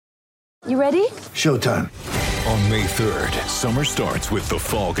You ready? Showtime. On May 3rd, summer starts with The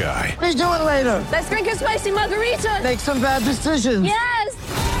Fall Guy. Let's do it later. Let's drink a spicy margarita. Make some bad decisions.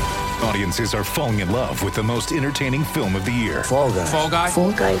 Yes! Audiences are falling in love with the most entertaining film of the year. Fall Guy. Fall Guy?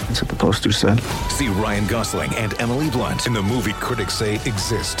 Fall guy. That's what the poster said. See Ryan Gosling and Emily Blunt in the movie critics say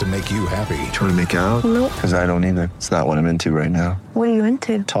exists to make you happy. Trying to make it out? Nope. Because I don't either. It's not what I'm into right now. What are you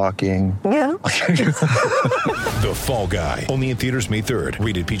into? Talking. Yeah. The Fall Guy. Only in theaters May 3rd.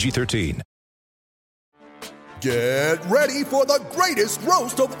 Rated PG-13. Get ready for the greatest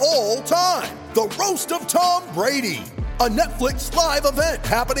roast of all time. The Roast of Tom Brady. A Netflix live event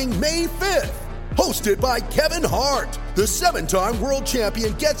happening May 5th. Hosted by Kevin Hart. The 7-time world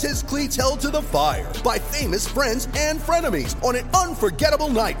champion gets his cleats held to the fire by famous friends and frenemies on an unforgettable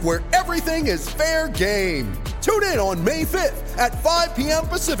night where everything is fair game. Tune in on May 5th at 5 p.m.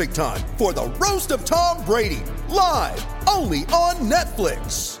 Pacific time for the Roast of Tom Brady. Live only on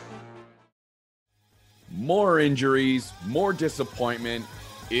Netflix. More injuries, more disappointment.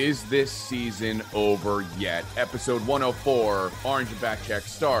 Is this season over yet? Episode 104, Orange and Backcheck,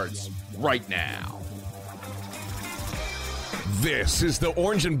 starts right now. This is the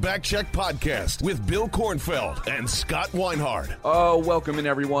Orange and Backcheck podcast with Bill Kornfeld and Scott Weinhardt. Oh, welcome in,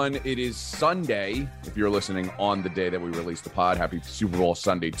 everyone. It is Sunday. If you're listening on the day that we released the pod, happy Super Bowl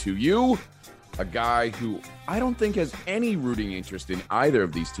Sunday to you. A guy who I don't think has any rooting interest in either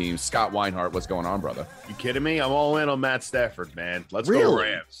of these teams. Scott Weinhardt, what's going on, brother? You kidding me? I'm all in on Matt Stafford, man. Let's go Really?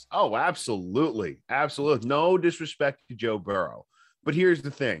 Rams. Oh, absolutely. Absolutely. No disrespect to Joe Burrow. But here's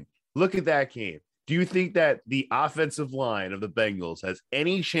the thing. Look at that game. Do you think that the offensive line of the Bengals has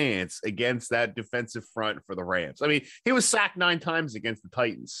any chance against that defensive front for the Rams? I mean, he was sacked 9 times against the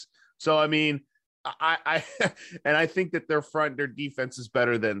Titans. So, I mean, I think that their defense is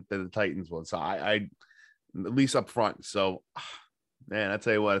better than the Titans one. So I at least up front. So, man, I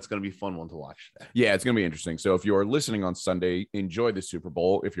tell you what, it's going to be a fun one to watch today. Yeah, it's going to be interesting. So if you're listening on Sunday, enjoy the Super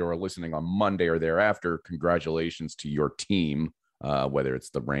Bowl. If you're listening on Monday or thereafter, congratulations to your team. Whether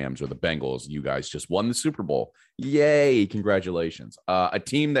it's the Rams or the Bengals, you guys just won the Super Bowl. Yay. Congratulations. A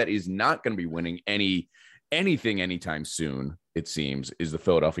team that is not going to be winning anything anytime soon, it seems, is the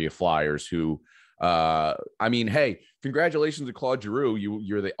Philadelphia Flyers, who, I mean, hey, congratulations to Claude Giroux.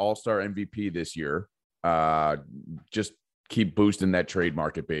 You're the all-star MVP this year. Just keep boosting that trade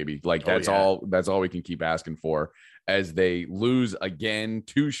market, baby. Like that's all we can keep asking for as they lose again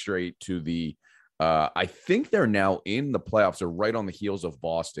 2 straight to the, I think they're now in the playoffs. They're right on the heels of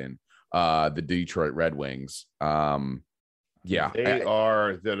Boston, the Detroit Red Wings. Yeah,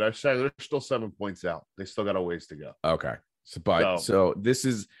 They're still 7 points out. They still got a ways to go. Okay. So this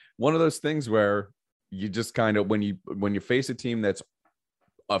is one of those things where you just kind of, when you face a team that's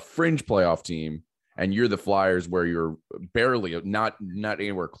a fringe playoff team and you're the Flyers, where you're barely not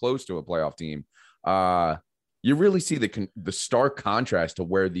anywhere close to a playoff team, you really see the stark contrast to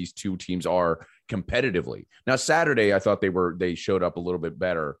where these two teams are competitively. Now, Saturday, I thought they showed up a little bit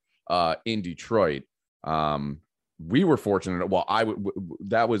better in Detroit. We were fortunate. Well,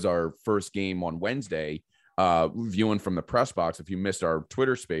 that was our first game on Wednesday, viewing from the press box. If you missed our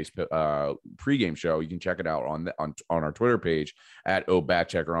Twitter space pregame show, you can check it out on our Twitter page at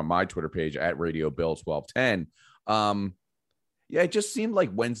 @OBackcheck, or on my Twitter page at Radio Bill 1210. Yeah, it just seemed like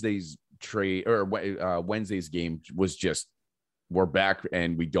Wednesday's game was just, we're back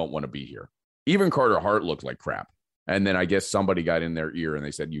and we don't want to be here. Even Carter Hart looked like crap. And then I guess somebody got in their ear and they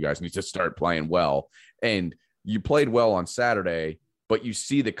said, you guys need to start playing well. And you played well on Saturday, but you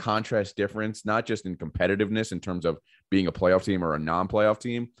see the contrast difference, not just in competitiveness in terms of being a playoff team or a non-playoff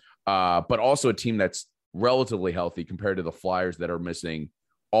team, but also a team that's relatively healthy compared to the Flyers that are missing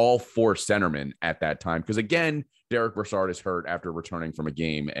all 4 centermen at that time. Because again, Derek Brassard is hurt after returning from a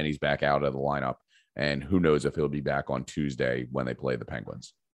game and he's back out of the lineup. And who knows if he'll be back on Tuesday when they play the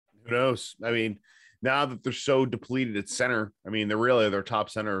Penguins. Who knows? I mean, now that they're so depleted at center, I mean, their top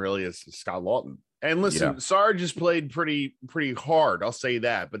center really is Scott Lawton. And listen, Sarge has played pretty hard, I'll say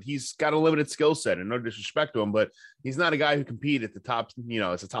that, but he's got a limited skill set, and no disrespect to him, but he's not a guy who compete at the top,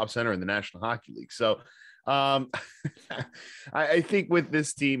 as a top center in the National Hockey League. So I think with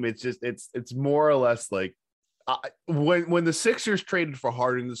this team, it's more or less like when the Sixers traded for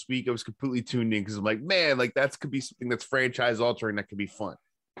Harden this week, I was completely tuned in because I'm like, man, like that could be something that's franchise altering, that could be fun.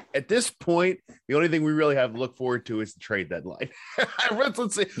 At this point, the only thing we really have to look forward to is the trade deadline.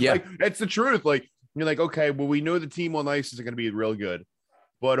 Let's say, like, that's the truth. Like, you're like, okay, well, we know the team on ice is going to be real good,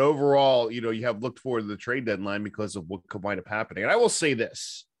 but overall, you have looked forward to the trade deadline because of what could wind up happening. And I will say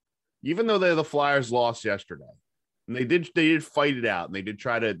this, even though the Flyers lost yesterday, and they did fight it out, and they did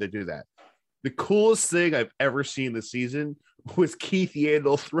try to do that. The coolest thing I've ever seen this season was Keith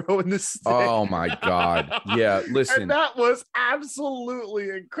Yandel throwing the stick. Oh my God. Yeah, listen. And that was absolutely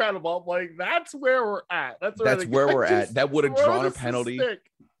incredible. I'm like, that's where we're at. That's where we're at. That would have drawn a penalty.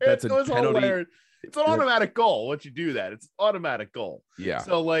 That's a penalty. Hilarious. It's an automatic goal once you do that. It's an automatic goal. Yeah.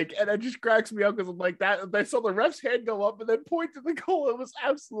 So like, and it just cracks me up because I'm like that. I saw the ref's hand go up and then point to the goal. It was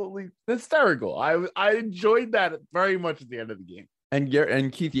absolutely hysterical. I enjoyed that very much at the end of the game. And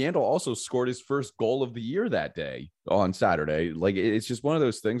Keith Yandel also scored his first goal of the year that day on Saturday. Like, it's just one of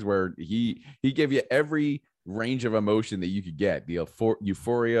those things where he gave you every range of emotion that you could get. The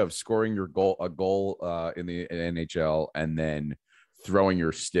euphoria of scoring a goal in the NHL, and then throwing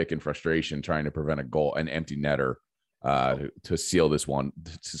your stick in frustration, trying to prevent a goal, an empty netter to seal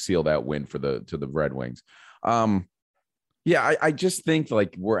that win to the Red Wings. Yeah, I just think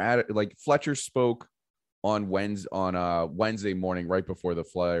like we're at it. Like Fletcher spoke on Wednesday morning, right before the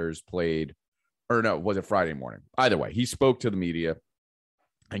Flyers played, or no, was it Friday morning? Either way, he spoke to the media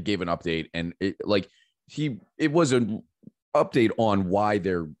and gave an update, and it was an update on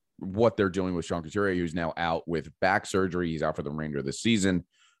what they're doing with Sean Couturier, who's now out with back surgery. He's out for the remainder of the season,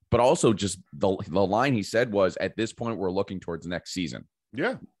 but also just the line he said was, at this point, we're looking towards next season.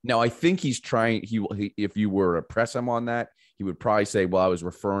 Yeah. Now I think he's trying. If you were to press him on that, he would probably say, well, I was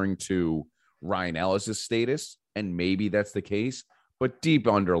referring to Ryan Ellis's status, and maybe that's the case, but deep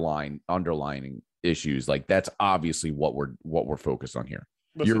underlining issues, like that's obviously what we're focused on here.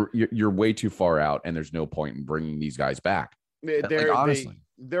 Listen, you're way too far out, and there's no point in bringing these guys back. Honestly,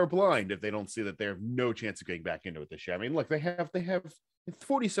 they're blind if they don't see that they have no chance of getting back into it this year. I mean, look, they have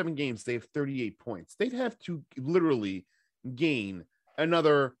 47 games, they have 38 points. They'd have to literally gain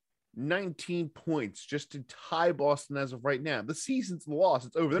another 19 points just to tie Boston as of right now. The season's lost.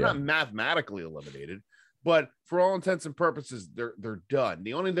 It's over. They're not mathematically eliminated, but for all intents and purposes, they're done.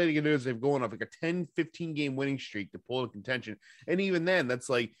 The only thing they can do is they've gone off like a 10-15 game winning streak to pull in contention. And even then, that's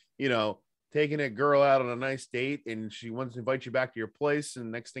like, taking a girl out on a nice date and she wants to invite you back to your place.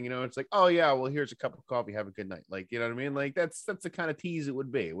 And next thing you know, it's like, oh yeah, well, here's a cup of coffee. Have a good night. Like, you know what I mean? Like that's the kind of tease it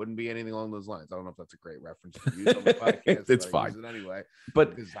would be. It wouldn't be anything along those lines. I don't know if that's a great reference to use on the podcast. It's fine. It anyway,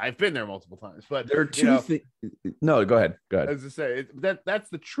 but because I've been there multiple times, but there are two things. No, go ahead. As I say, that's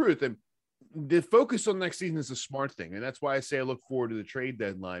the truth. And the focus on next season is a smart thing. And that's why I say I look forward to the trade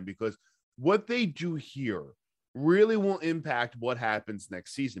deadline, because what they do here really won't impact what happens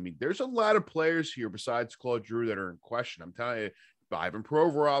next season. I mean, there's a lot of players here besides Claude Giroux that are in question. I'm telling you, Ivan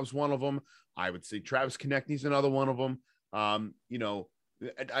Provorov's one of them. I would say Travis Konechny's another one of them. Sean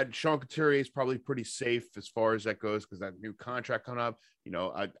Couturier is probably pretty safe as far as that goes because that new contract coming up.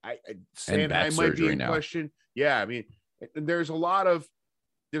 Sanheim might be in question. Yeah, I mean, there's a lot of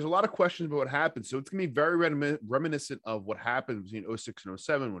questions about what happened. So it's going to be very reminiscent of what happened between 06 and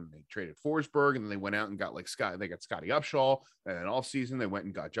 07 when they traded Forsberg, and then they went out and got they got Scotty Upshall, and then all season they went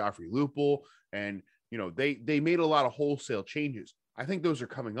and got Joffrey Lupul, and they made a lot of wholesale changes. I think those are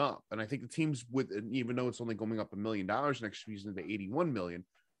coming up, and I think the teams even though it's only going up $1 million next season to $81 million,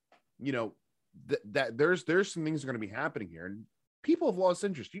 that there's some things that are going to be happening here, and people have lost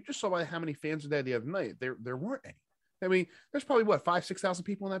interest. You just saw by how many fans were there the other night. There weren't any. I mean, there's probably 5,000-6,000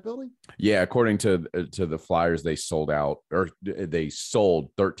 people in that building. Yeah, according to the Flyers, they sold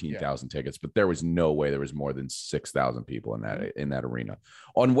 13,000 tickets, but there was no way there was more than 6,000 people in that arena.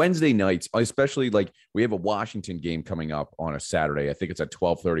 On Wednesday nights, especially like we have a Washington game coming up on a Saturday. I think it's at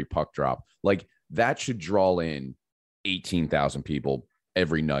 12:30 puck drop. Like that should draw in 18,000 people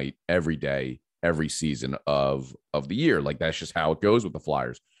every night, every day, every season of the year. Like that's just how it goes with the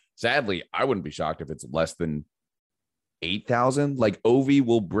Flyers. Sadly, I wouldn't be shocked if it's less than 8,000. Like Ovi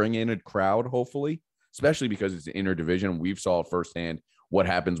will bring in a crowd, hopefully, especially because it's interdivision. We've saw firsthand what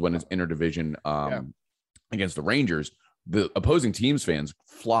happens when it's interdivision against the Rangers. The opposing teams fans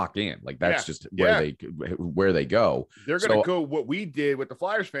flock in. Like that's just where they go. They're going to go what we did, what the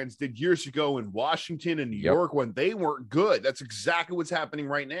Flyers fans did years ago in Washington and New York when they weren't good. That's exactly what's happening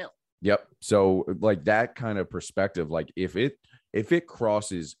right now. Yep. So like that kind of perspective, like if it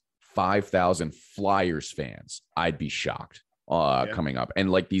crosses 5,000 Flyers fans, I'd be shocked coming up.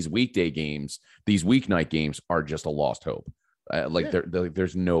 And like these weekday games, these weeknight games are just a lost hope.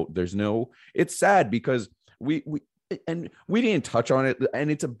 There's no, it's sad because we didn't touch on it,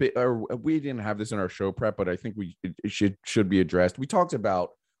 and it's a bit, or we didn't have this in our show prep, but I think it should be addressed. We talked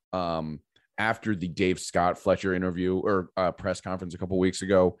about after the Dave Scott Fletcher interview or press conference a couple of weeks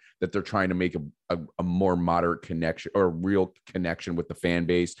ago that they're trying to make a more moderate connection or real connection with the fan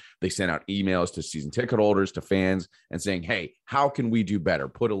base. They sent out emails to season ticket holders, to fans, and saying, hey, how can we do better?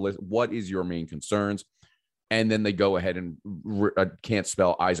 Put a list. What is your main concerns? and then they go ahead and can't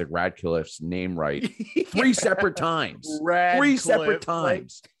spell Isaac Radcliffe's name right 3 separate times. 3 separate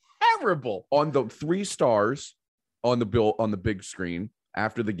times. Like, terrible. On the 3 stars on the big screen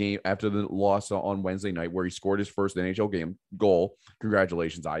after the game, after the loss on Wednesday night, where he scored his first NHL game goal.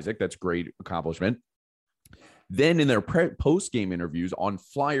 Congratulations, Isaac. That's great accomplishment. Then in their post-game interviews on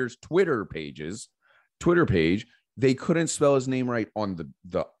Flyers Twitter page, they couldn't spell his name right on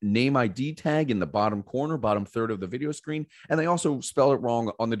the name ID tag in the bottom corner, bottom third of the video screen. And they also spelled it wrong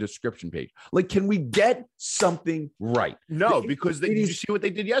on the description page. Like, can we get something right? No, because did you see what they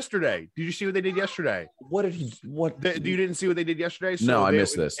did yesterday? What you didn't see what they did yesterday? So no, I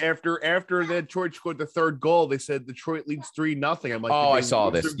missed this. After Detroit scored the 3rd goal, they said Detroit leads 3-0. I'm like, oh, I saw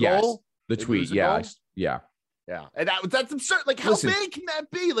this. Yes. The tweet. Yeah. Yeah, and that's absurd. Like, how bad can that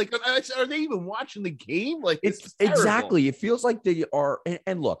be? Like, are they even watching the game? Like, it's exactly. It feels like they are.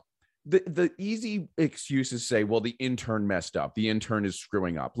 And look, the easy excuses say, well, the intern messed up. The intern is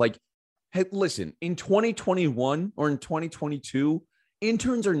screwing up. Like, hey, listen, in 2021 or in 2022,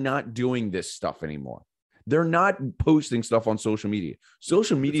 interns are not doing this stuff anymore. They're not posting stuff on social media.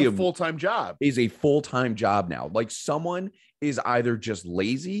 Social media is a full-time job. Is a full-time job now. Like, someone is either just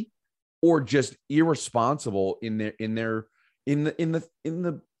lazy or just irresponsible in the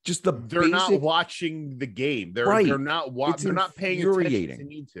just the they're basic... not watching the game. They're not they're not paying attention to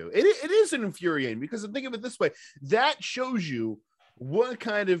need to. It is infuriating, because think of it this way. That shows you what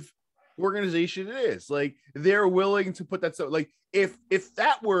kind of organization it is. Like, they're willing to put that stuff. Like, if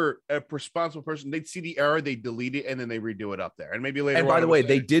that were a responsible person, they'd see the error, they delete it, and then they redo it up there. And maybe later. And by the way,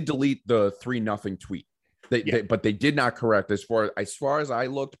 they did delete the 3-0 tweet. But they did not correct as far as I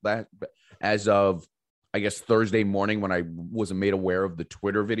looked back as of, I guess, Thursday morning, when I wasn't made aware of the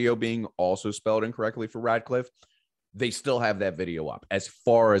Twitter video being also spelled incorrectly for Radcliffe. They still have that video up, as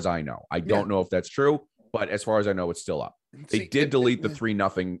far as I know. I don't know if that's true, but as far as I know, it's still up. They did delete the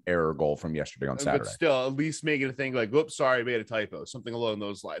 3-0 error goal from yesterday on Saturday. But still, at least make it a thing like, whoops, sorry, I made a typo, something along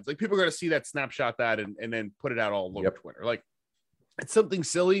those lines. Like, people are going to see that, snapshot that, and then put it out all over Twitter. Like, it's something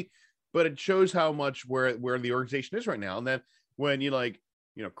silly, but it shows how much where the organization is right now. And then when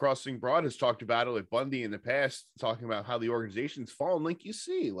Crossing Broad has talked about it with Bundy in the past, talking about how the organization's fallen, like, you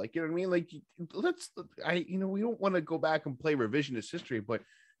see, like, you know what I mean? Like, we don't want to go back and play revisionist history, but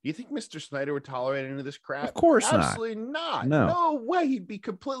do you think Mr. Snyder would tolerate any of this crap? Of course not. Absolutely not. No way. He'd be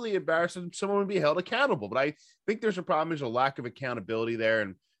completely embarrassed, and someone would be held accountable. But I think there's a problem. There's a lack of accountability there.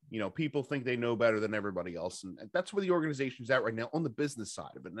 And, people think they know better than everybody else. And that's where the organization's at right now, on the business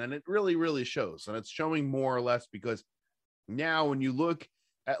side of it. And it really, really shows. And it's showing more or less, because now when you look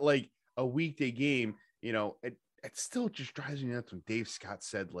at like a weekday game, it still just drives me nuts when Dave Scott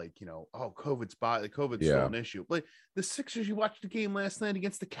said, like, COVID's still an issue. Like, the Sixers, you watched the game last night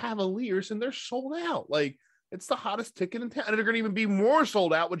against the Cavaliers, and they're sold out. Like, it's the hottest ticket in town. And they're going to even be more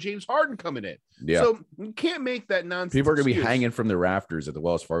sold out with James Harden coming in. Yeah. So you can't make that nonsense. People are going to be hanging from the rafters at the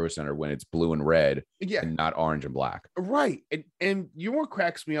Wells Fargo Center when it's blue and red, and not orange and black. Right. And what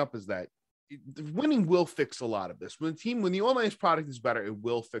cracks me up is that winning will fix a lot of this. When the online product is better, it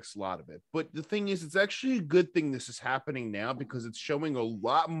will fix a lot of it. But the thing is, it's actually a good thing this is happening now, because it's showing a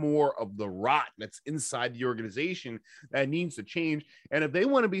lot more of the rot that's inside the organization that needs to change. And if they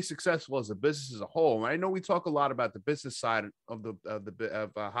want to be successful as a business as a whole, and I know we talk a lot about the business side of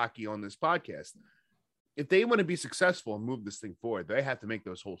hockey on this podcast. If they want to be successful and move this thing forward, they have to make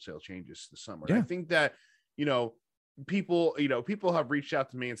those wholesale changes this summer. Yeah. I think that, people have reached out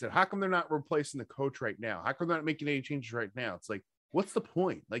to me and said, how come they're not replacing the coach right now? How come they're not making any changes right now? It's like, what's the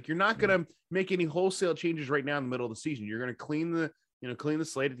point? Like, you're not going to make any wholesale changes right now in the middle of the season. You're going to clean the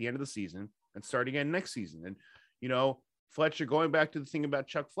slate at the end of the season and start again next season. And, Fletcher, going back to the thing about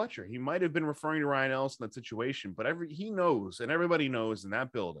Chuck Fletcher, he might have been referring to Ryan Ellis in that situation, but he knows, and everybody knows in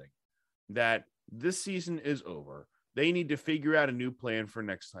that building, that this season is over. They need to figure out a new plan for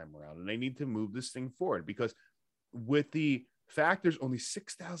next time around, and they need to move this thing forward, because with the fact there's only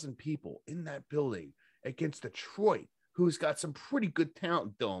 6,000 people in that building against Detroit, who's got some pretty good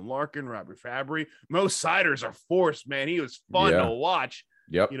talent, Dylan Larkin, Robert Fabry, Mo Siders are forced, man. He was fun to watch.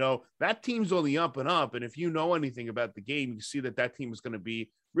 Yep. That team's on the up and up. And if you know anything about the game, you see that team is going to be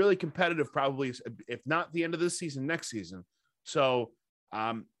really competitive, probably, if not the end of this season, next season. So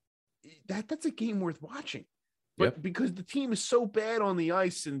that's a game worth watching. But because the team is so bad on the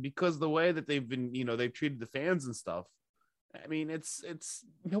ice, and because the way that they've been, they've treated the fans and stuff, I mean, it's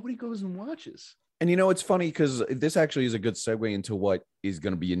nobody goes and watches. And it's funny, because this actually is a good segue into what is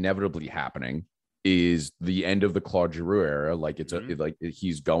going to be inevitably happening, is the end of the Claude Giroux era. Like,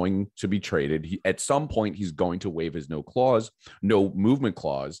 he's going to be traded. At some point, he's going to waive his no movement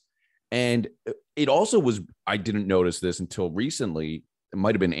clause, And it also was, I didn't notice this until recently. It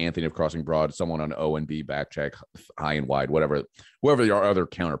might have been Anthony of Crossing Broad, someone on O and B back check, high and wide, whoever your other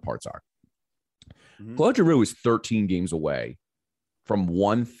counterparts are. Claude Giroux is 13 games away from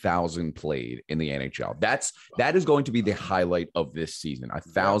 1,000 played in the NHL. That is going to be the highlight of this season.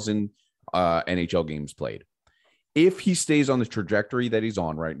 1,000 NHL games played. If he stays on the trajectory that he's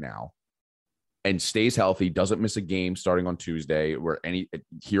on right now and stays healthy, doesn't miss a game starting on Tuesday or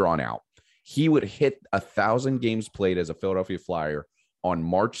here on out, he would hit 1,000 games played as a Philadelphia Flyer on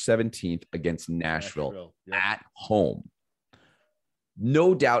March 17th against Nashville. At home.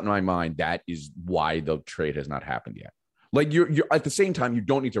 No doubt in my mind, that is why the trade has not happened yet. Like you're at the same time, you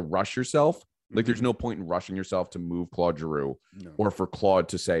don't need to rush yourself. Like there's no point in rushing yourself to move Claude Giroux or for Claude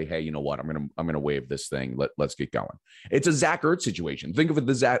to say, hey, you know what? I'm gonna waive this thing. Let's get going. It's a Zach Ertz situation. Think of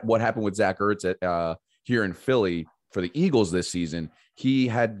it what happened with Zach Ertz at here in Philly for the Eagles this season. He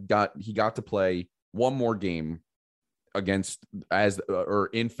got to play one more game in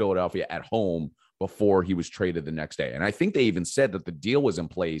Philadelphia at home before he was traded the next day. And I think they even said that the deal was in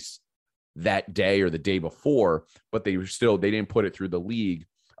place that day or the day before, but they didn't put it through the league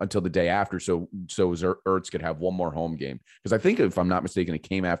until the day after. So Ertz could have one more home game. Because I think, if I'm not mistaken, it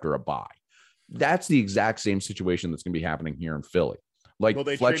came after a bye. That's the exact same situation that's going to be happening here in Philly. Like, well,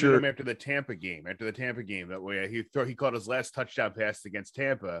 they Fletcher, traded him after the Tampa game. That way, he caught his last touchdown pass against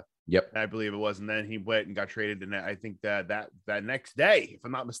Tampa. Yep, I believe it was, and then he went and got traded. And I think that next day, if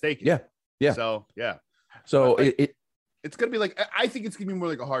I'm not mistaken. Yeah. So yeah. So it's gonna be like, I think it's gonna be more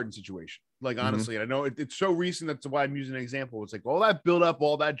like a Harden situation. Like, honestly, and I know it's so recent. That's why I'm using an example. It's like all that build up,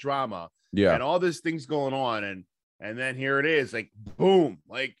 all that drama, and all this things going on, and then here it is, like boom,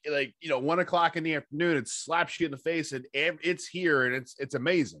 like 1 o'clock in the afternoon, it slaps you in the face, and it's here, and it's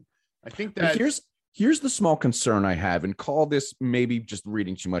amazing. I think that here's the small concern I have, and call this maybe just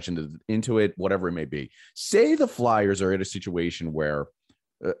reading too much into it, whatever it may be. Say the Flyers are in a situation where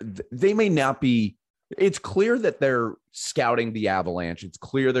they may not be. It's clear that they're scouting the Avalanche. It's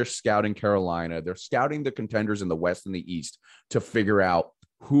clear they're scouting Carolina. They're scouting the contenders in the West and the East to figure out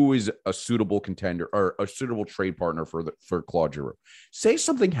who is a suitable contender or a suitable trade partner for Claude Giroux. Say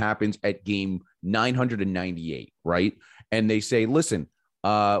something happens at game 998, right? And they say, listen,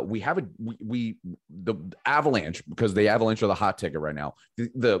 we have the Avalanche, because the Avalanche are the hot ticket right now.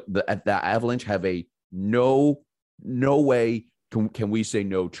 The Avalanche have a no way. Can we say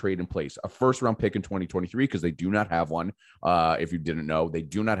no trade in place? A first round pick in 2023, because they do not have one. If you didn't know, they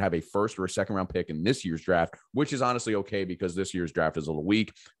do not have a first or a second round pick in this year's draft, which is honestly okay, because this year's draft is a little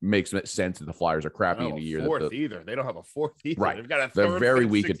weak. Makes sense that the Flyers are crappy in a year. Either. They don't have a fourth either. Right. They've got a They're very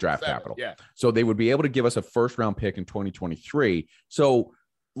weak at draft capital. Yeah. So they would be able to give us a first round pick in 2023. So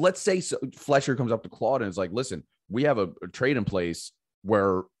let's say Fletcher comes up to Claude and is like, listen, we have a trade in place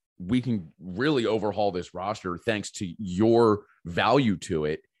where we can really overhaul this roster thanks to your value to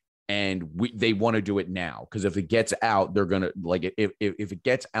it. And they want to do it now, because if it gets out, they're going to if it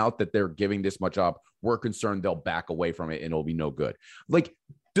gets out that they're giving this much up, we're concerned they'll back away from it and it'll be no good. Like,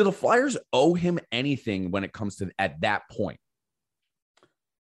 do the Flyers owe him anything when it comes to at that point?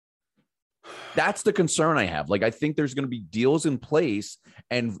 That's the concern I have. Like, I think there's going to be deals in place,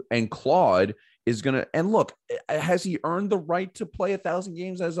 and Claude is going to, and look, has he earned the right to play 1,000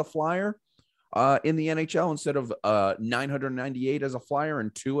 games as a Flyer in the NHL instead of 998 as a Flyer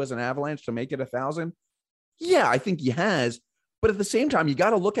and 2 as an Avalanche to make it 1,000? Yeah, I think he has. But at the same time, you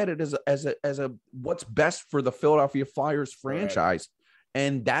got to look at it as a what's best for the Philadelphia Flyers franchise. Right.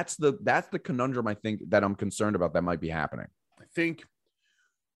 And that's the conundrum, I think, that I'm concerned about that might be happening. I think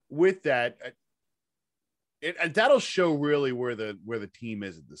with that, that'll show really where the team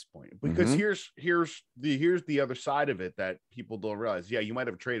is at this point, because here's the other side of it that people don't realize. Yeah, you might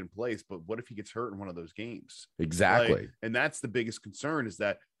have a trade in place, but what if he gets hurt in one of those games? Exactly. And that's the biggest concern, is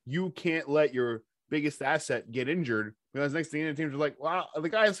that you can't let your biggest asset get injured, because next thing the teams are like, well, the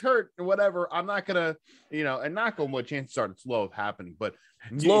guy's hurt or whatever. I'm not gonna, and not going what chances are it's low of happening, but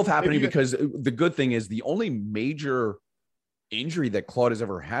it's low of happening, because the good thing is the only major injury that Claude has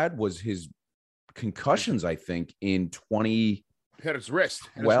ever had was his concussions, I think, in 20. He had his wrist.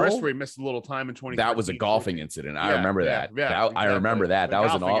 His wrist where he missed a little time in 20. That was a golfing incident. I remember that. Exactly. I remember that. That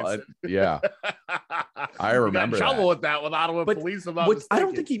was an all. Yeah, I remember. Got in trouble with that with Ottawa police. I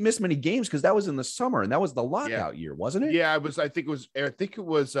don't think he missed many games, because that was in the summer, and that was the lockout year, wasn't it? Yeah, it was. I think it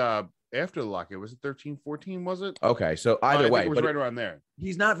was after the lockout. Was it 13-14? Was it? Okay, so either way, it was right around there.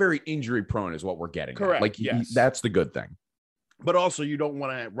 He's not very injury prone, is what we're getting. Correct. Like, that's the good thing. But also, you don't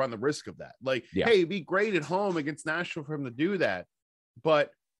want to run the risk of that. Like, hey, it'd be great at home against Nashville for him to do that.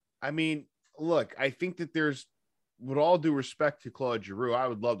 But I mean, look, I think that there's with all due respect to Claude Giroux, I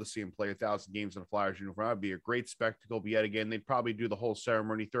would love to see him play 1,000 games in a Flyers uniform. That would be a great spectacle. But yet again, they'd probably do the whole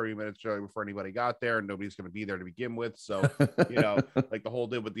ceremony 30 minutes early before anybody got there, and nobody's going to be there to begin with. So, like the whole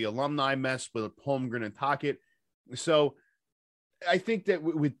deal with the alumni mess with Holmgren and Tocchet. So I think that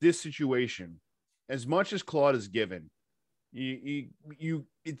with this situation, as much as Claude is given,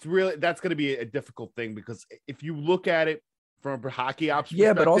 it's really, that's going to be a difficult thing, because if you look at it from a hockey ops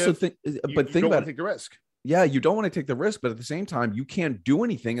perspective, but also think about take the risk. Yeah, you don't want to take the risk, but at the same time, you can't do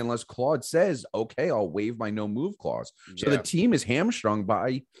anything unless Claude says, "Okay, I'll waive my no move clause." So the team is hamstrung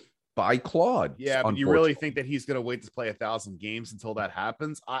by Claude. Yeah, but you really think that he's going to wait to play 1,000 games until that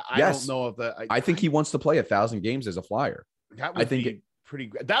happens? I don't know if that. I think he wants to play 1,000 games as a Flyer. That would be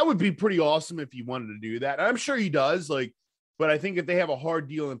pretty. That would be pretty awesome if he wanted to do that. And I'm sure he does. But I think if they have a hard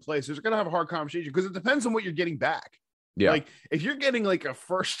deal in place, they're going to have a hard conversation, because it depends on what you're getting back. Yeah. Like if you're getting like a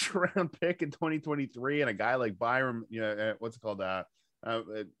first round pick in 2023 and a guy like Byram, what's it called?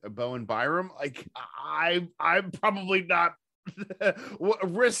 Bowen Byram. Like I'm probably not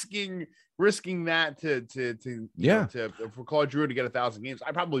risking that to for Claude Giroux to get 1,000 games.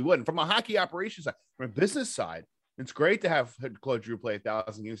 I probably wouldn't. From a hockey operations side, from a business side, it's great to have Claude Giroux play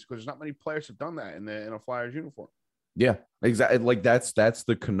 1,000 games, because there's not many players have done that in a Flyers uniform. Yeah, exactly. Like that's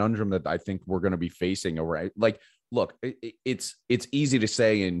the conundrum that I think we're going to be facing. Right? Like, look, it's easy to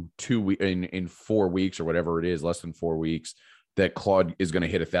say in 4 weeks or whatever it is, less than 4 weeks, that Claude is going to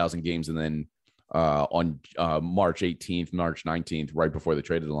hit 1,000 games, and then on March 18th, March 19th, right before the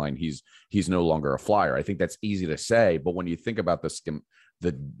trade deadline, he's no longer a Flyer. I think that's easy to say, but when you think about the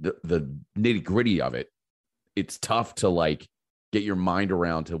nitty gritty of it, it's tough to like get your mind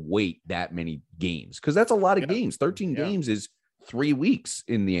around to wait that many games, because that's a lot of games. 13 games is 3 weeks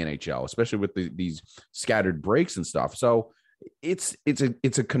in the NHL, especially with these scattered breaks and stuff. So it's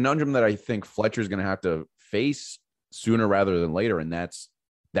a conundrum that I think Fletcher's going to have to face sooner rather than later, and that's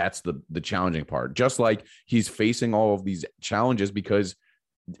the challenging part. Just like he's facing all of these challenges because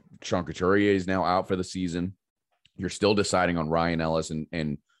Sean Couturier is now out for the season. You're still deciding on Ryan Ellis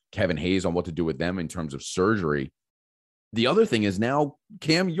and Kevin Hayes on what to do with them in terms of surgery. The other thing is now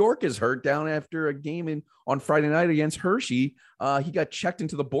Cam York is hurt down after a game on Friday night against Hershey. He got checked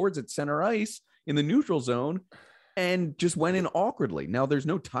into the boards at center ice in the neutral zone and just went in awkwardly. Now there's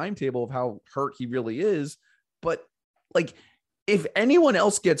no timetable of how hurt he really is, but like if anyone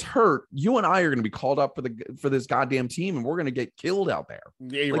else gets hurt, you and I are going to be called up for this goddamn team, and we're going to get killed out there.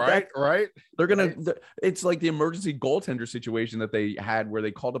 Yeah, like right. They're going to. It's like the emergency goaltender situation that they had, where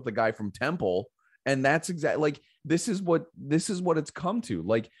they called up the guy from Temple. And that's exactly like, this is what it's come to.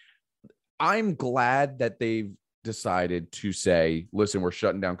 Like, I'm glad that they've decided to say, listen, we're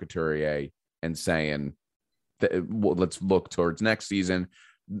shutting down Couturier and saying that, well, let's look towards next season.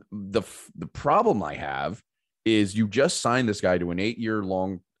 The problem I have is you just signed this guy to an 8-year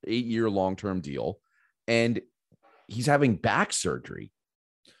long-term deal, and he's having back surgery.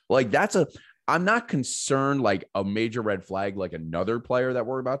 Like I'm not concerned like a major red flag, like another player that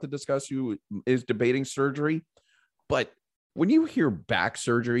we're about to discuss who is debating surgery. But when you hear back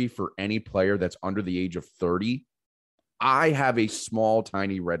surgery for any player that's under the age of 30, I have a small,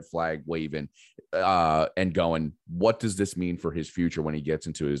 tiny red flag waving and going, what does this mean for his future when he gets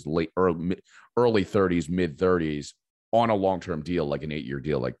into his early 30s, mid 30s on a long-term deal, like an 8-year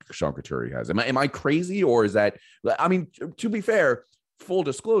deal, like Sean Couturier has? Am I crazy, or is that, I mean, to be fair, full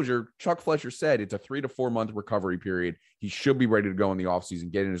disclosure, Chuck Fletcher said it's a 3 to 4 month recovery period. He should be ready to go in the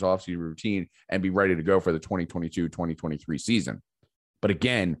offseason, get in his offseason routine, and be ready to go for the 2022-2023 season. But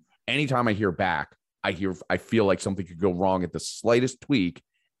again, anytime I hear back, I feel like something could go wrong at the slightest tweak,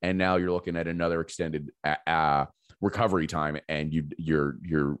 and now you're looking at another extended recovery time, and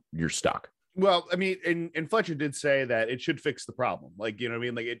you're stuck. Well, I mean, and Fletcher did say that it should fix the problem. Like, you know what I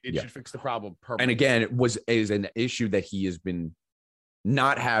mean? Like it should fix the problem permanently. And again, is an issue that he has been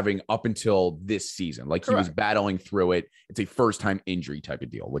not having up until this season. Like Correct. He was battling through it. It's a first time injury type of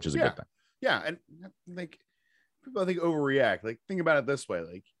deal, which is a good thing. Yeah. And like people, I think, overreact. Like, think about it this way.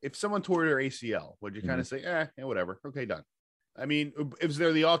 Like, if someone tore their ACL, would you kind of say, yeah, whatever. Okay, done. I mean, is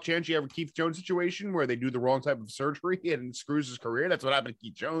there the off chance you have a Keith Jones situation where they do the wrong type of surgery and it screws his career? That's what happened to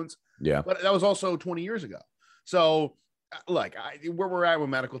Keith Jones. Yeah. But that was also 20 years ago. So, look, where we're at with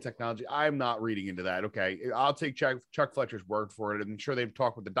medical technology, I'm not reading into that. Okay, I'll take Chuck Fletcher's word for it. I'm sure they've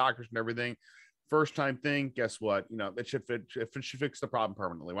talked with the doctors and everything. First time thing, guess what? You know, it should fix the problem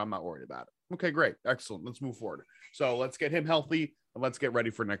permanently. Well, I'm not worried about it. Okay, great. Excellent. Let's move forward. So let's get him healthy and let's get ready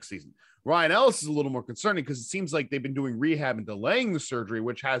for next season. Ryan Ellis is a little more concerning because it seems like they've been doing rehab and delaying the surgery,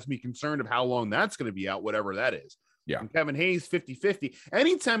 which has me concerned of how long that's going to be out, whatever that is. Yeah. And Kevin Hayes, 50-50.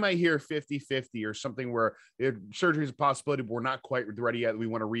 Anytime I hear 50-50 or something where surgery is a possibility, but we're not quite ready yet, we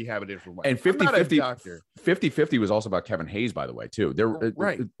want to rehab it a different way. And 50-50 was also about Kevin Hayes, by the way, too.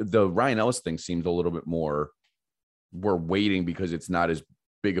 Right. The Ryan Ellis thing seems a little bit more, we're waiting because it's not as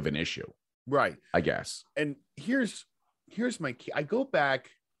big of an issue. Right. I guess. And here's my key. I go back,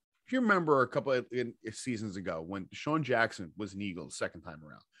 if you remember a couple of seasons ago when Deshaun Jackson was an Eagle the second time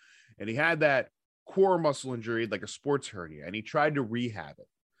around, and he had that core muscle injury, like a sports hernia, and he tried to rehab it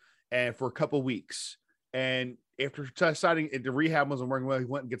and for a couple of weeks. And after deciding the rehab wasn't working well, he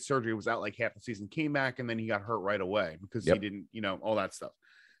went and get surgery. It was out like half the season, came back, and then he got hurt right away because he didn't, all that stuff.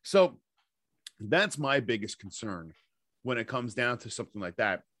 So that's my biggest concern when it comes down to something like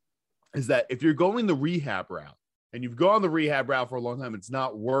that, is that if you're going the rehab route and you've gone the rehab route for a long time, it's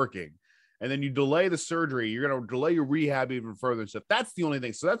not working, and then you delay the surgery, you're going to delay your rehab even further and stuff. That's the only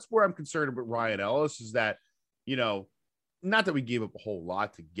thing. So that's where I'm concerned about Ryan Ellis, is that, not that we gave up a whole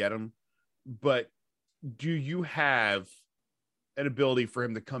lot to get him, but do you have an ability for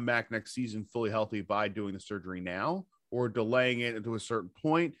him to come back next season fully healthy by doing the surgery now, or delaying it into a certain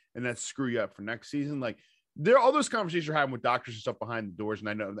point and that screw you up for next season? Like, there are all those conversations you're having with doctors and stuff behind the doors.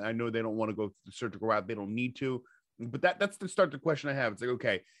 And I know they don't want to go the surgical route. They don't need to, but that's the start the question I have. It's like,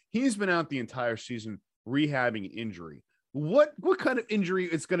 okay, he's been out the entire season rehabbing injury. What kind of injury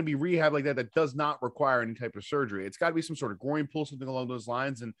is going to be rehab like that does not require any type of surgery? It's got to be some sort of groin pull, something along those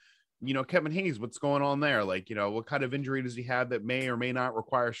lines. And, Kevin Hayes, what's going on there? Like, what kind of injury does he have that may or may not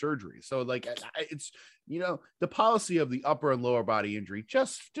require surgery? So like, it's, the policy of the upper and lower body injury,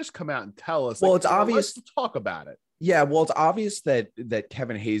 just come out and tell us. Well, like, it's obvious. Let's talk about it. Yeah, well, it's obvious that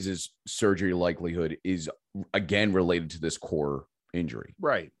Kevin Hayes' surgery likelihood is again related to this core injury.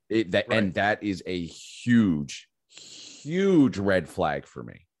 Right. And that is a huge red flag for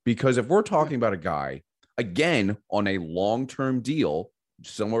me, because if we're talking about a guy again on a long-term deal,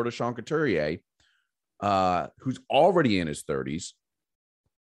 similar to Sean Couturier, who's already in his 30s,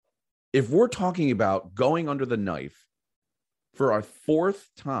 if we're talking about going under the knife for a third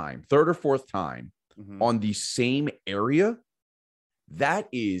or fourth time on the same area, that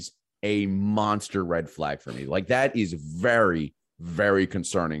is a monster red flag for me. Like, that is very, very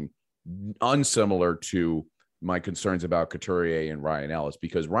concerning, unsimilar to my concerns about Couturier and Ryan Ellis,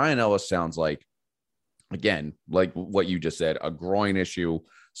 because Ryan Ellis sounds like, again, like what you just said, a groin issue,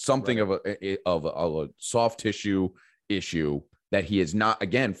 something of a soft tissue issue that he is not.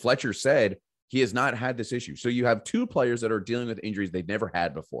 Again, Fletcher said he has not had this issue. So you have two players that are dealing with injuries they've never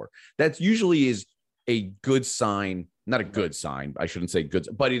had before. That usually is a good sign, not a good sign. I shouldn't say good,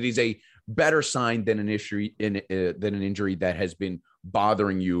 but it is a better sign than an issue than an injury that has been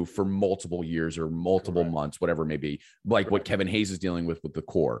bothering you for multiple years or multiple months, whatever it may be, like what Kevin Hayes is dealing with the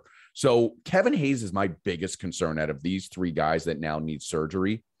core. So Kevin Hayes is my biggest concern out of these three guys that now need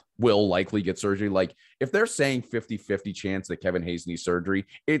surgery, will likely get surgery. Like, if they're saying 50-50 chance that Kevin Hayes needs surgery,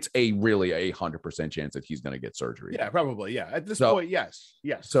 it's really a 100% chance that he's going to get surgery. Yeah, probably. Yeah. At this point, yes.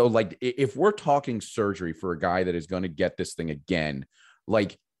 So like, if we're talking surgery for a guy that is going to get this thing again,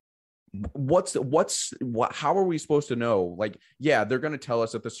 like, how are we supposed to know? Like, yeah, they're going to tell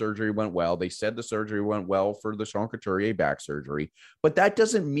us that the surgery went well. They said the surgery went well for the Sean Couturier back surgery, but that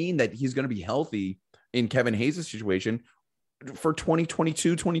doesn't mean that he's going to be healthy in Kevin Hayes' situation for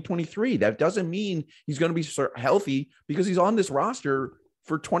 2022, 2023. That doesn't mean he's going to be healthy because he's on this roster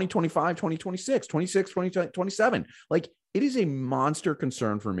for 2025, 2026, 2027. Like, it is a monster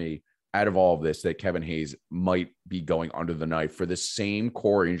concern for me out of all of this that Kevin Hayes might be going under the knife for the same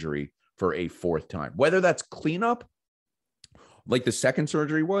core injury for a fourth time, whether that's cleanup, like the second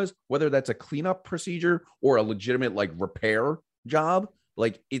surgery was, whether that's a cleanup procedure or a legitimate like repair job.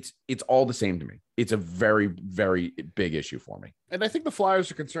 Like, it's all the same to me. It's a very, very big issue for me. And I think the Flyers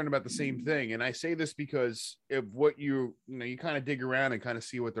are concerned about the same thing. And I say this because if what you kind of dig around and kind of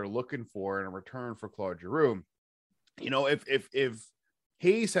see what they're looking for in a return for Claude Giroux, if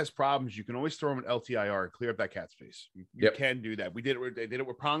Hayes has problems, you can always throw him an LTIR and clear up that cat space. You can do that. They did it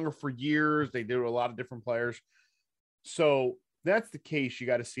with Pronger for years. They did it with a lot of different players. So that's the case. You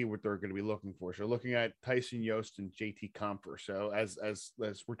got to see what they're going to be looking for. So looking at Tyson Yost and JT Compher. So as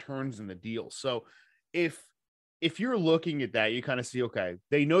returns in the deal. So if you're looking at that, you kind of see, okay,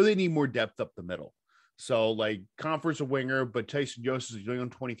 they know they need more depth up the middle. So like Compher's a winger, but Tyson Yost is a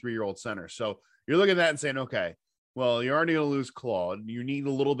young 23-year-old center. So you're looking at that and saying, okay, well, you're already going to lose Claude. You need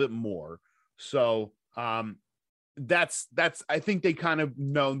a little bit more. So that's I think they kind of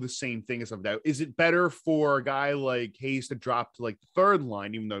know the same thing as of that. Is it better for a guy like Hayes to drop to like the third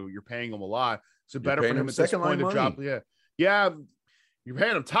line, even though you're paying him a lot? Is it better for him at this point to drop? Yeah. you're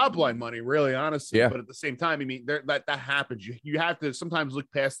paying them top line money, really, honestly. Yeah. But at the same time, I mean, that happens. You have to sometimes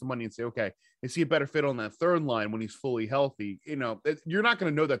look past the money and say, okay, is he a better fit on that third line when he's fully healthy? You know, you're not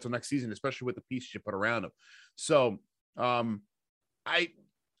going to know that till next season, especially with the pieces you put around him. So I'm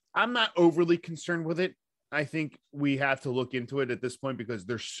not overly concerned with it. I think we have to look into it at this point because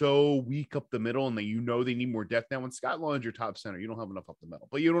they're so weak up the middle and they need more depth now. When Scott Laughton's your top center, you don't have enough up the middle,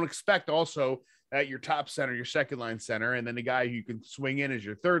 but you don't expect also at your top center, your second line center, and then the guy you can swing in as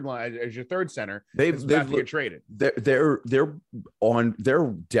your third line, as your third center, they've get traded. They're on their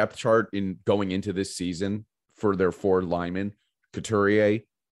depth chart in going into this season for their forward linemen, Couturier,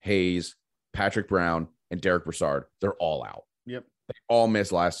 Hayes, Patrick Brown, and Derek Brassard. They're all out. Yep. They all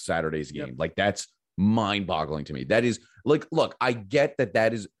missed last Saturday's game. Yep. Like that's mind-boggling to me. That is like, look, I get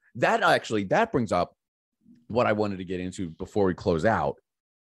that brings up what I wanted to get into before we close out.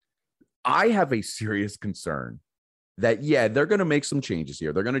 I have a serious concern that they're going to make some changes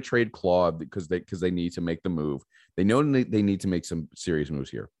here. They're going to trade Claude because they need to make the move. They know they need to make some serious moves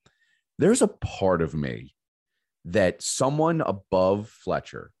here. There's a part of me that someone above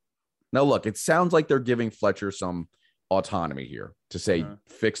Fletcher. Now look, it sounds like they're giving Fletcher some autonomy here to say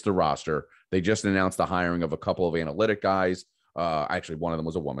fix the roster. They just announced the hiring of a couple of analytic guys. Actually, one of them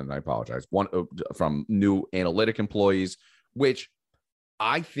was a woman. I apologize. One from new analytic employees, which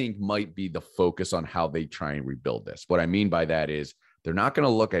I think might be the focus on how they try and rebuild this. What I mean by that is they're not going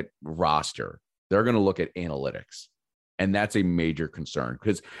to look at roster. They're going to look at analytics. And that's a major concern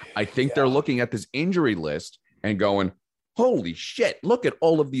because I think they're looking at this injury list and going, holy shit, look at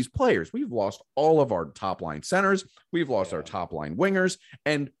all of these players. We've lost all of our top line centers. We've lost our top line wingers.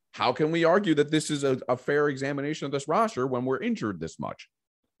 And how can we argue that this is a fair examination of this roster when we're injured this much?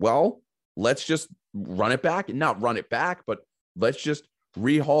 Well, let's just run it back and not run it back, but let's just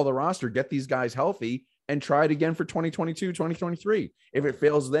rehaul the roster, get these guys healthy and try it again for 2022, 2023. If it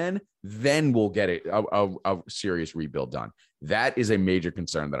fails, then we'll get it a serious rebuild done. That is a major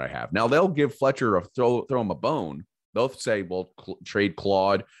concern that I have. Now they'll give Fletcher throw him a bone. They'll say, well, trade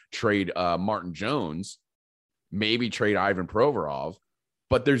Claude, trade Martin Jones, maybe trade Ivan Provorov.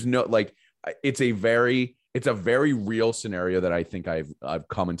 But there's no it's a very real scenario that I think I've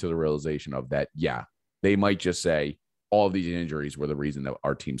come into the realization of that. Yeah, they might just say all of these injuries were the reason that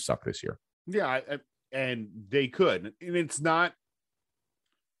our team sucked this year. Yeah, and they could, and it's not.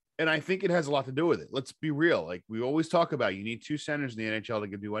 And I think it has a lot to do with it. Let's be real. Like we always talk about, you need two centers in the NHL that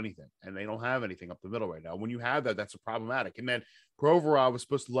can do anything, and they don't have anything up the middle right now. When you have that, that's a problematic. And then Provorov was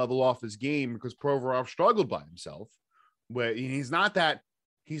supposed to level off his game because Provorov struggled by himself. Where he's not that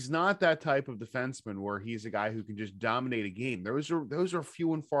type of defenseman where he's a guy who can just dominate a game. Those are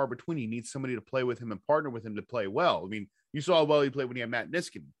few and far between. You need somebody to play with him and partner with him to play well. I mean, you saw how well he played when he had Matt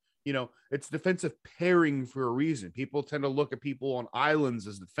Niskanen. You know, it's defensive pairing for a reason. People tend to look at people on islands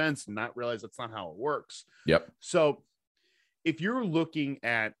as defense and not realize that's not how it works. Yep. So if you're looking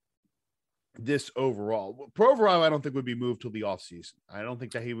at this overall, Provorov, I don't think would be moved till the offseason. I don't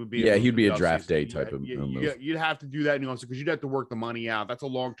think that he would be. Yeah, he'd be a draft day type of move. You'd have to do that in the offseason because you'd have to work the money out. That's a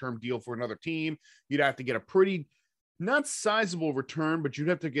long-term deal for another team. You'd have to get a pretty, not sizable return, but you'd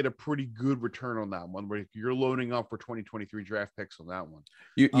have to get a pretty good return on that one where you're loading up for 2023 draft picks on that one.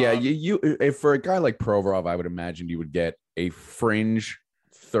 If for a guy like Provorov, I would imagine you would get a fringe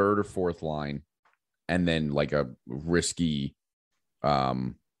third or fourth line and then like a risky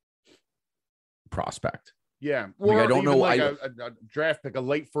prospect. Yeah, or I don't know. Like a draft pick, a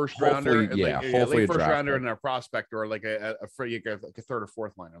late first rounder, hopefully a first rounder and a prospect, or like a third or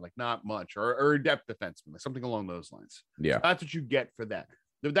fourth liner, like not much, or a depth defenseman, something along those lines. Yeah, so that's what you get for that.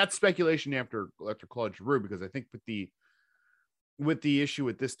 That's speculation after Claude Giroux, because I think with the issue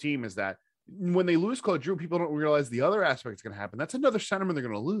with this team is that when they lose Claude Giroux, people don't realize the other aspect is going to happen. That's another centerman they're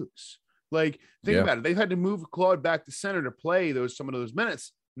going to lose. Like think about it, they've had to move Claude back to center to play some of those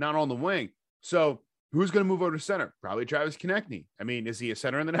minutes, not on the wing. So who's going to move over to center? Probably Travis Konechny. I mean, is he a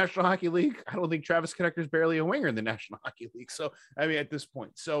center in the National Hockey League? I don't think Travis Konechny is barely a winger in the National Hockey League. So, I mean, at this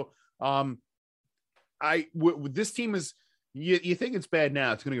point, this team is, you think it's bad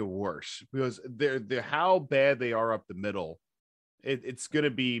now, it's going to get worse because they're how bad they are up the middle. It's going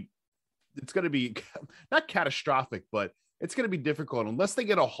to be not catastrophic, but it's going to be difficult unless they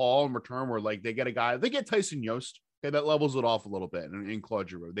get a haul in return where like they get Tyson Yost. Okay, that levels it off a little bit in Claude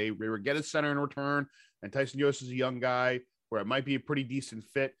Giroux. They get a center in return, and Tyson Yost is a young guy where it might be a pretty decent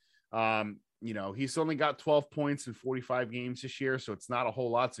fit. He's only got 12 points in 45 games this year, so it's not a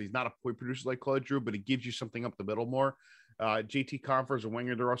whole lot. So he's not a point producer like Claude Giroux, but it gives you something up the middle more. JT Compher is a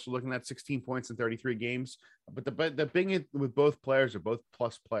winger. They're also looking at 16 points in 33 games. But the thing with both players are both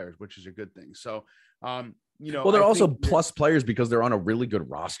plus players, which is a good thing. So Well, they're I also think plus players because they're on a really good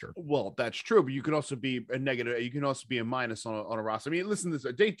roster. well, that's true, but you can also be a negative. You can also be a minus on a roster. I mean, listen to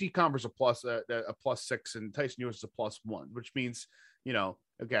this: JT Commerce a +6, and Tyson Lewis is a +1, which means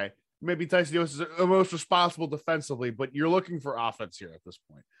okay, maybe Tyson Lewis is the most responsible defensively, but you're looking for offense here at this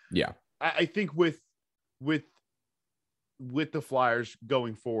point. Yeah, I think with the Flyers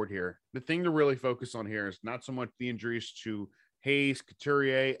going forward here, the thing to really focus on here is not so much the injuries to Hayes,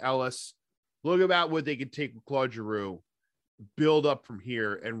 Couturier, Ellis. Look about what they could take with Claude Giroux, build up from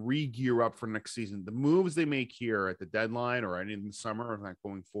here, and re-gear up for next season. The moves they make here at the deadline or any in the summer or not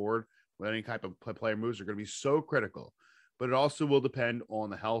going forward with any type of player moves are going to be so critical. But it also will depend on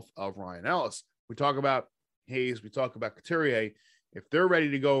the health of Ryan Ellis. We talk about Hayes, we talk about Couturier. If they're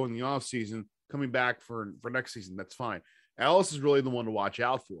ready to go in the offseason, coming back for next season, that's fine. Ellis is really the one to watch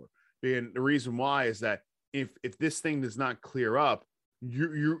out for. And the reason why is that if this thing does not clear up,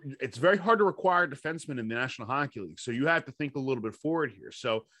 it's very hard to require defensemen in the National Hockey League. So you have to think a little bit forward here.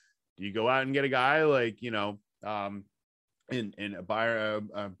 So do you go out and get a guy like, Bowen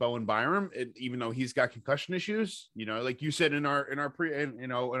Byram, even though he's got concussion issues, like you said in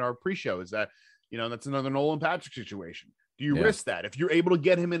our pre-show, is that, that's another Nolan Patrick situation. Do you risk that if you're able to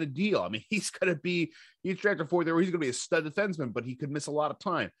get him in a deal? I mean, he's drafted forward there where he's going to be a stud defenseman, but he could miss a lot of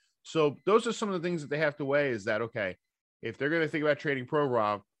time. So those are some of the things that they have to weigh is that, okay, if they're going to think about trading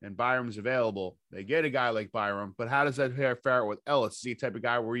Provorov and Byram's available, they get a guy like Byram, but how does that fare with Ellis? Is he a type of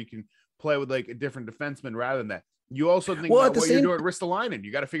guy where you can play with like a different defenseman rather than that? You also think about what you're doing at Ristolainen.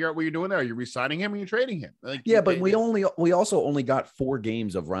 You got to figure out what you're doing there. Are you re-signing him or you're trading him? But we also only got 4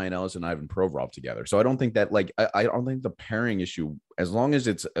 games of Ryan Ellis and Ivan Provorov together. So I don't think that I don't think the pairing issue, as long as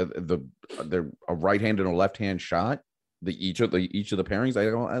it's a right hand and a left hand shot, each of the pairings, I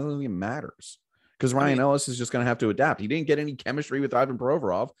don't think it matters. Because Ryan Ellis is just going to have to adapt. He didn't get any chemistry with Ivan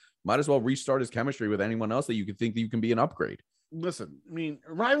Provorov. Might as well restart his chemistry with anyone else that you could think that you can be an upgrade. Listen, I mean,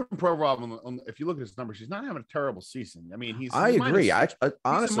 Ryan Provorov, if you look at his numbers, he's not having a terrible season. I mean, I agree.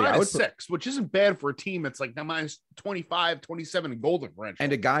 Honestly, I would -6, which isn't bad for a team that's like -25, 27 in goal differential.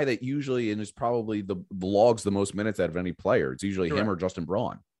 And a guy that usually is probably the logs the most minutes out of any player. It's usually him or Justin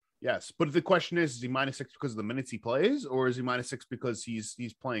Braun. Yes, but the question is he -6 because of the minutes he plays, or is he -6 because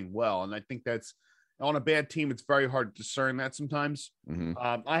he's playing well? And I think that's on a bad team. It's very hard to discern that sometimes. Mm-hmm.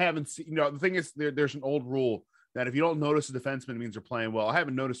 I haven't seen. The thing is, there's an old rule that if you don't notice a defenseman, it means they're playing well. I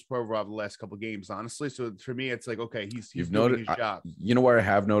haven't noticed Provorov the last couple of games, honestly. So for me, it's like, okay, he's doing his job. You know where I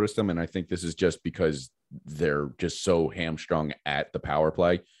have noticed him, and I think this is just because they're just so hamstrung at the power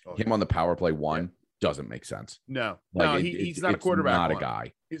play. Him on the power play doesn't make sense. No, he's not a quarterback. Not a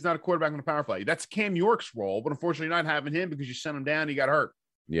guy. He's not a quarterback on the power play. That's Cam York's role, but unfortunately, not having him because you sent him down, he got hurt.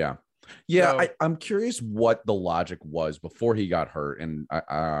 Yeah. So, I'm curious what the logic was before he got hurt, and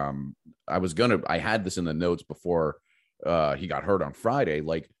I had this in the notes before he got hurt on Friday.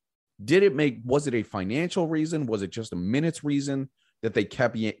 Like, was it a financial reason? Was it just a minutes reason that they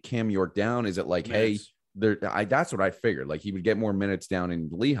kept Cam York down? Is it like, minutes. That's what I figured. Like he would get more minutes down in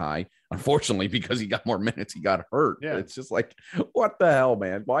Lehigh. Unfortunately, because he got more minutes, he got hurt. Yeah. It's just like, what the hell,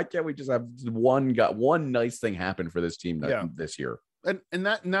 man? Why can't we just have one nice thing happen for this team this year? And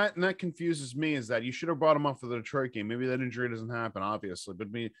that confuses me is that you should have brought him up for the Detroit game. Maybe that injury doesn't happen, obviously, but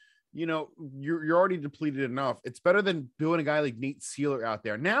you're already depleted enough. It's better than building a guy like Nate Seeler out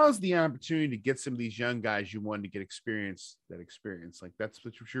there. Now is the opportunity to get some of these young guys you wanted to get experience. Like that's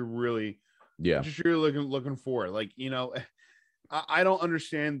what you're really, what you're looking for. Like, I don't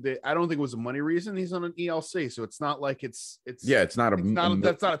understand that. I don't think it was a money reason. He's on an ELC, so it's not like that's not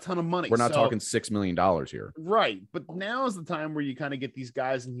a ton of money. We're not talking $6 million here, right? But now is the time where you kind of get these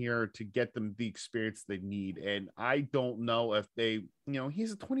guys in here to get them the experience they need. And I don't know if they,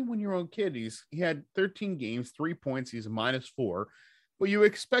 he's a 21-year-old kid. He had 13 games, 3 points. He's a -4. Well, you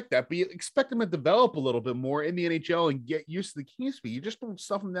expect that, but you expect him to develop a little bit more in the NHL and get used to the King speed. You just don't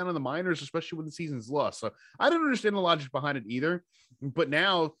stuff him down in the minors, especially when the season's lost. So I don't understand the logic behind it either. But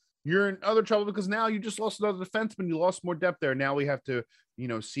now you're in other trouble because now you just lost another defenseman. You lost more depth there. Now we have to,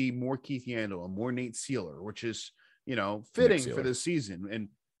 see more Keith Yandel and more Nate Seeler, which is, fitting for this season. And,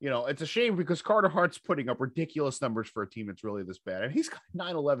 it's a shame because Carter Hart's putting up ridiculous numbers for a team that's really this bad. And he's got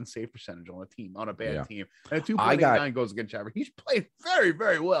 9-11 save percentage on a bad team. And a 2.89 goals against Chadwick. He's played very,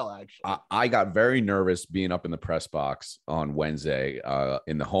 very well, actually. I got very nervous being up in the press box on Wednesday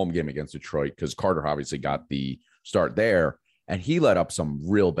in the home game against Detroit because Carter obviously got the start there. And he let up some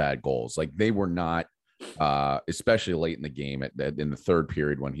real bad goals. Like they were not, especially late in the game in the third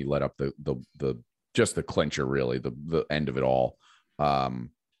period when he let up the clincher, really, the end of it all.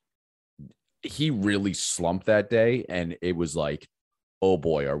 He really slumped that day, and it was like oh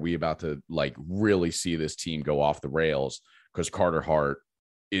boy, are we about to like really see this team go off the rails, because Carter Hart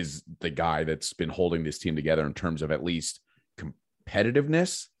is the guy that's been holding this team together in terms of at least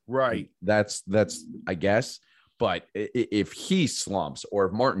competitiveness. Right. That's I guess. But if he slumps, or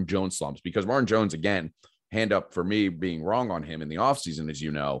if Martin Jones slumps, because Martin Jones, again, hand up for me being wrong on him in the offseason, as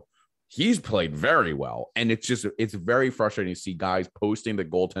you know, he's played very well. And it's very frustrating to see guys posting the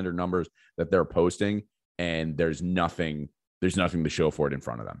goaltender numbers that they're posting, and there's nothing to show for it in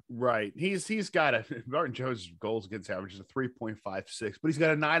front of them. Right. He's got a Martin Jones' goals against average is a 3.56, but he's got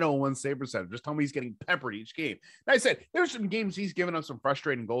a 901 save percentage. Just tell me he's getting peppered each game. And I said there's some games he's given us some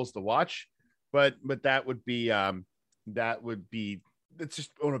frustrating goals to watch, but that would be it's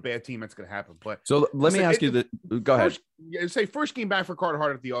just on a bad team that's going to happen. But so let me ask you that. Go ahead. First game back for Carter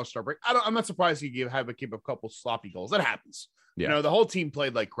Hart at the All-Star break. I'm not surprised he keep a couple sloppy goals. That happens. Yeah. You know, the whole team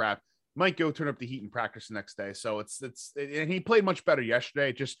played like crap. Might go turn up the heat in practice the next day. So it's and he played much better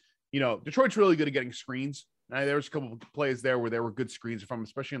yesterday. Just, you know, Detroit's really good at getting screens. There was a couple of plays there where there were good screens from,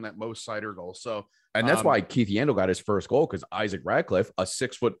 especially in that Mo Sider goal. So, and that's why Keith Yandel got his first goal, because Isaac Radcliffe, a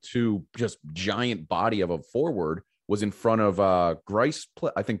 6'2", just giant body of a forward, was in front of Grice.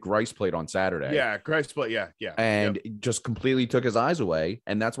 I think Grice played on Saturday. Yeah, Grice played. Yeah. And just completely took his eyes away.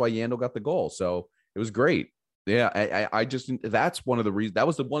 And that's why Yandel got the goal. So it was great. Yeah, I just, that's one of the reasons, that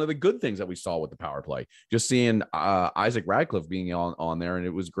was one of the good things that we saw with the power play, just seeing Isaac Radcliffe being on there, and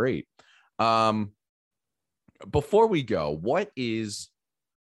it was great. Before we go,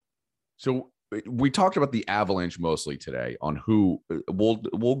 so we talked about the Avalanche mostly today, on who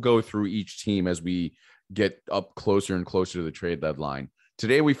we'll go through each team as we get up closer and closer to the trade deadline.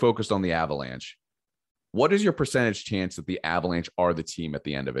 Today we focused on the Avalanche. What is your percentage chance that the Avalanche are the team at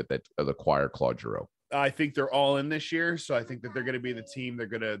the end of it that acquire Claude Giroux? I think they're all in this year, so I think that they're going to be the team. They're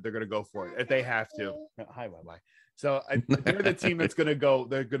gonna go for it if they have to. Hi, bye. So they're the team that's going to go.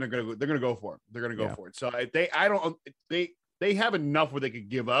 They're going to go. They're going to go for it. They're going to go for it. So they have enough where they could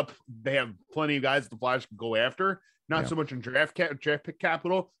give up. They have plenty of guys the Flyers can go after. Not so much in draft pick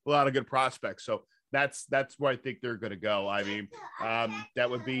capital. A lot of good prospects. So that's where I think they're going to go. I mean, that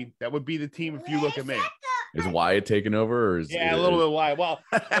would be the team if you look at me. Is Wyatt taking over, or is a little bit Wyatt? Well,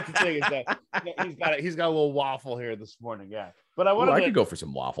 that's the thing is that he's got a little waffle here this morning. Yeah, but I could go for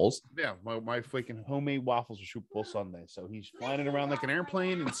some waffles. Yeah, my freaking homemade waffles are Super Bowl Sunday, so he's flying it around like an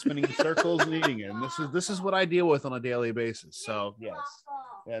airplane and spinning in circles and eating it. And this is what I deal with on a daily basis. So yes,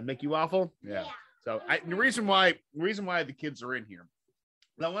 make you waffle. Yeah. So the reason why the kids are in here,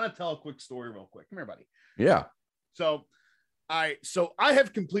 I want to tell a quick story real quick. Come here, buddy. Yeah. So I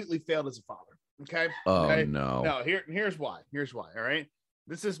have completely failed as a father. Okay. Oh okay? no. No. Here's why. All right.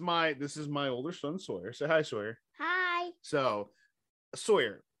 This is my older son Sawyer. Say hi, Sawyer. Hi. So,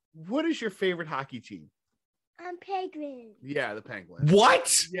 Sawyer, what is your favorite hockey team? Penguins. Yeah, the Penguins.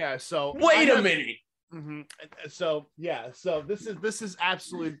 What? Yeah. So wait a minute. Mm-hmm. So yeah. So this is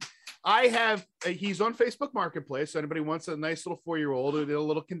absolute. I have. He's on Facebook Marketplace. So anybody wants a nice little 4-year-old in a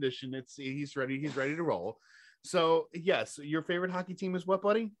little condition, he's ready. He's ready to roll. So yes, your favorite hockey team is what,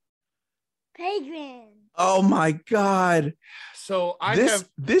 buddy? Penguins. Oh my God. So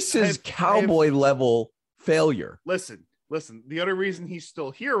this is cowboy level failure. Listen. The other reason he's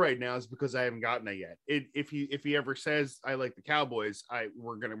still here right now is because I haven't gotten it yet. If he ever says I like the Cowboys,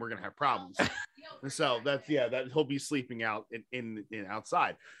 we're gonna have problems. So that he'll be sleeping out in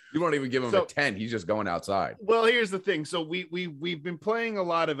outside. You won't even give him a 10. He's just going outside. Well, here's the thing. So we've been playing a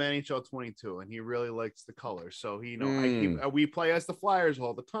lot of NHL 22, and he really likes the colors. So we play as the Flyers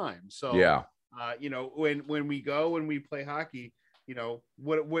all the time. So yeah, when we play hockey,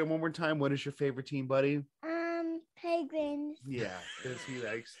 one more time, what is your favorite team, buddy? Penguins. Yeah, because he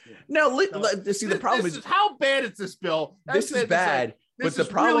likes. Yeah. No, see, the problem is how bad is this, Bill? This is bad. But the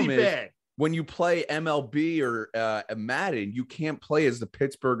problem really is bad. When you play MLB or Madden, you can't play as the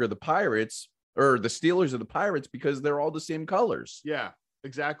Pittsburgh or the Pirates or the Steelers or the Pirates because they're all the same colors. Yeah,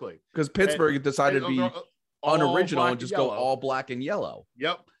 exactly. Because Pittsburgh decided to be unoriginal and just go yellow. all black and yellow.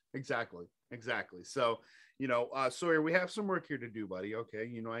 Yep, exactly. So. Sawyer, we have some work here to do, buddy. Okay,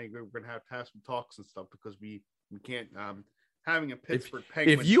 we're gonna have some talks and stuff because we can't having a Pittsburgh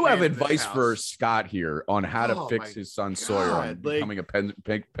Penguins. If you have advice for Scott here on how to fix his son Sawyer on becoming a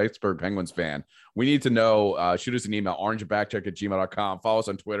Pittsburgh Penguins fan, we need to know. Shoot us an email, orangeandbackcheck@gmail.com. Follow us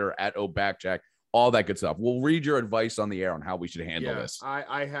on Twitter @obackcheck. All that good stuff. We'll read your advice on the air on how we should handle this.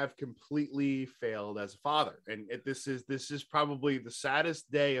 I have completely failed as a father, and this is probably the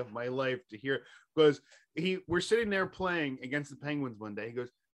saddest day of my life to hear, because we're sitting there playing against the Penguins one day. He goes,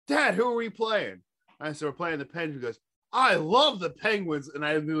 "Dad, who are we playing?" I said, "We're playing the Penguins." He goes, I love the Penguins, and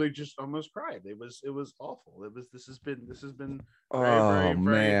I literally just almost cried. It was awful. This has been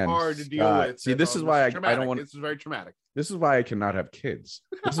very hard to deal Scott. with. See, this is why I don't want. This is very traumatic. This is why I cannot have kids.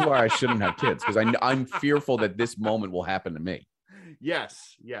 This is why I shouldn't have kids, because I'm fearful that this moment will happen to me.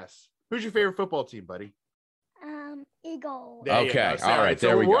 Yes. Who's your favorite football team, buddy? Eagle. There you Okay, go. all right, So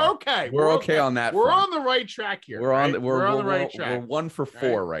there we we're go. Okay. We're okay on that We're front. on the right track here. We're on right? we're on the we're- right track. We're 1 for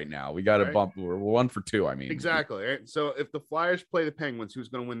 4 right now. We got to Right. bump. We're 1 for 2. I mean, Exactly. Right? So if the Flyers play the Penguins, who's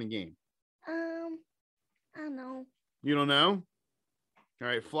going to win the game? I don't know. You don't know? All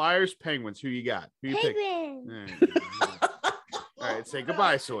right, Flyers, Penguins. Who you got? Who you pick? Penguins. All right, say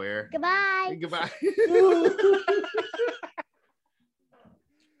goodbye, Sawyer. Goodbye. Goodbye.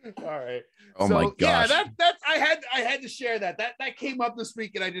 All right. Oh So, my yeah, gosh. that's I had to share that. That came up this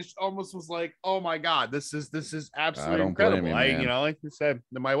week, and I just almost was like, oh my god, this is absolutely don't blame incredible. you, I man. like I said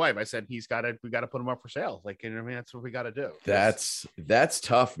to my wife, I said we got to put him up for sale. Like, you know what I mean, that's what we got to do. That's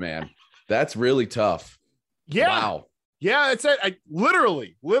tough, man. That's really tough. Yeah. Wow. Yeah, that's it. I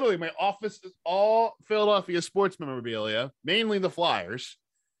literally, my office is all Philadelphia sports memorabilia, mainly the Flyers.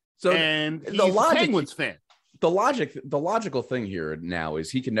 So And the he's a logic- Penguins fan. the logical thing here now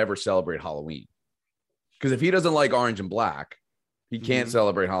is he can never celebrate Halloween, because if he doesn't like orange and black, he can't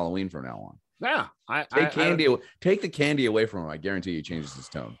celebrate Halloween from now on. Yeah, Take the candy away from him. I guarantee he changes his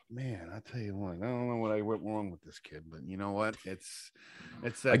tone. Man, I'll tell you what. I don't know what I went wrong with this kid, but you know what? It's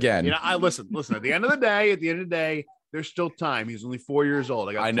Again. You know, I listen. At the end of the day, there's still time. He's only 4 years old.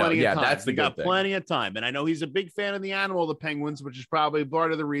 I got I know. plenty Yeah, of time. that's the We good got thing. plenty of time, and I know he's a big fan of the animal, the Penguins, which is probably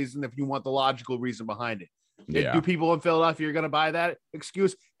part of the reason. If you want the logical reason behind it. Yeah. Do people in Philadelphia are going to buy that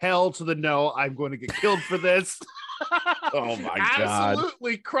excuse? Hell to the no. I'm going to get killed for this. Oh my God.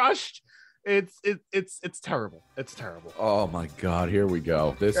 Absolutely crushed. It's terrible. It's terrible. Oh my God. Here we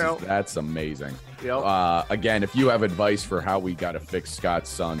go. That's amazing. Yep. Again, if you have advice for how we got to fix Scott's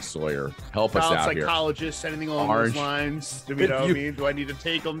son Sawyer, help us Child out here. psychologist, anything along Orange. those lines. Do If you know what I you- mean? Do I need to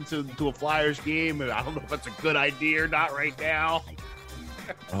take him to a Flyers game? I don't know if that's a good idea or not right now.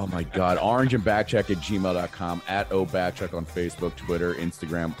 Oh my God. orangeandbackcheck@gmail.com, @obackcheck on Facebook, Twitter,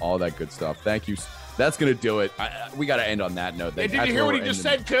 Instagram, all that good stuff. Thank you. That's going to do it. We got to end on that note. Hey, did you hear what he just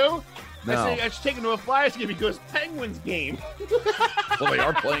said too? No. I should take him to a Flyers game because Penguins game. Well, they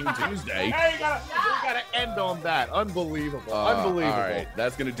are playing Tuesday. Hey, we gotta end on that. Unbelievable. Unbelievable. All right,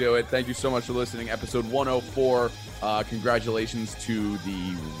 that's going to do it. Thank you so much for listening. Episode 104. Congratulations to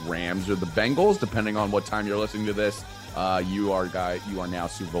the Rams or the Bengals, depending on what time you're listening to this. You are now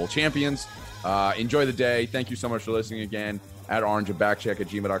Super Bowl champions. Enjoy the day. Thank you so much for listening again.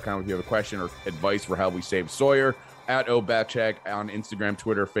 @orangeandbackcheck@gmail.com if you have a question or advice for how we save Sawyer. @obackcheck on Instagram,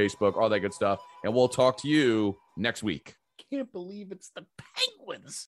 Twitter, Facebook, all that good stuff. And we'll talk to you next week. Can't believe it's the Penguins.